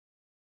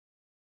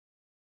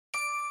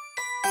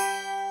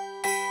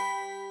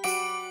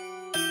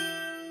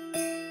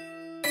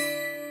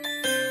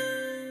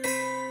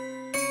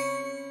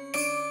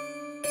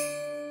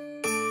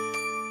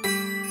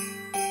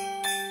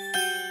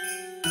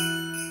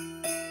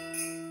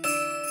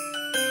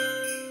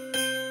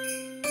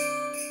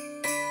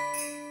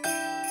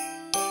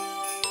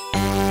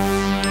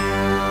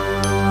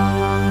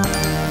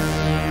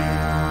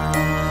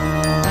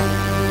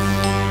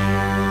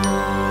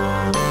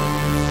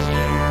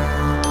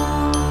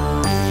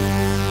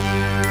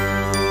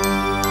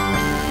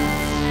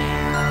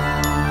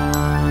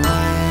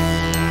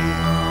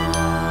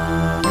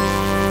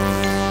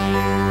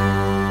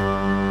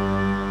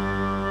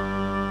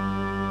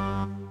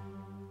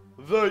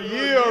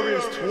year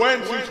is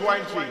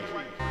 2020.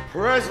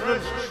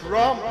 President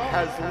Trump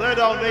has led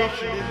our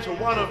nation into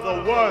one of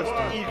the worst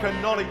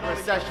economic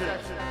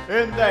recessions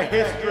in the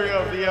history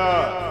of the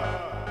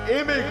earth.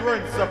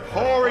 Immigrants are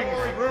pouring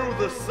through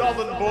the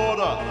southern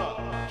border.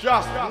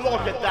 Just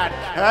look at that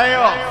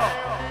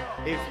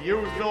chaos. If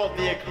you thought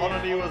the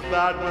economy was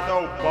bad with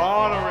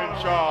Obama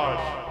in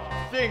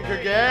charge, think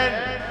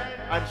again.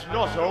 And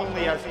not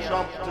only has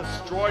Trump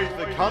destroyed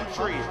the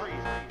country,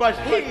 but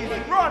he's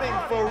running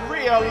for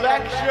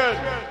re-election.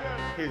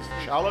 His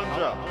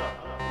challenger,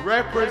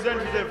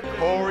 Representative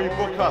Cory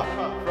Booker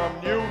from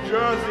New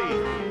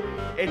Jersey.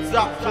 It's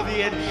up to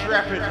the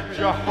intrepid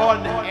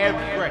John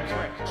Everett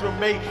to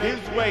make his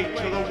way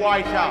to the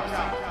White House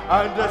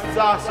and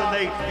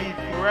assassinate the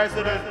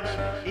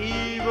president,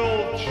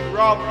 evil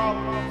Trump,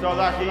 so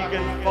that he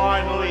can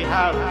finally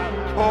have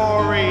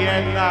Cory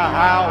in the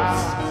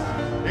House.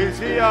 Is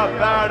he a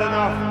bad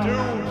enough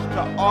dude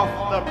to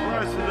off the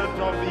President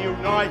of the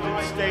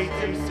United States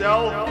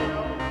himself?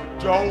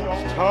 Don't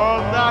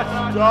turn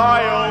that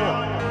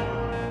dial.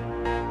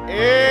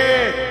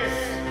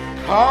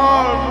 It's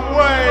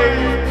Conway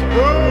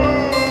 2!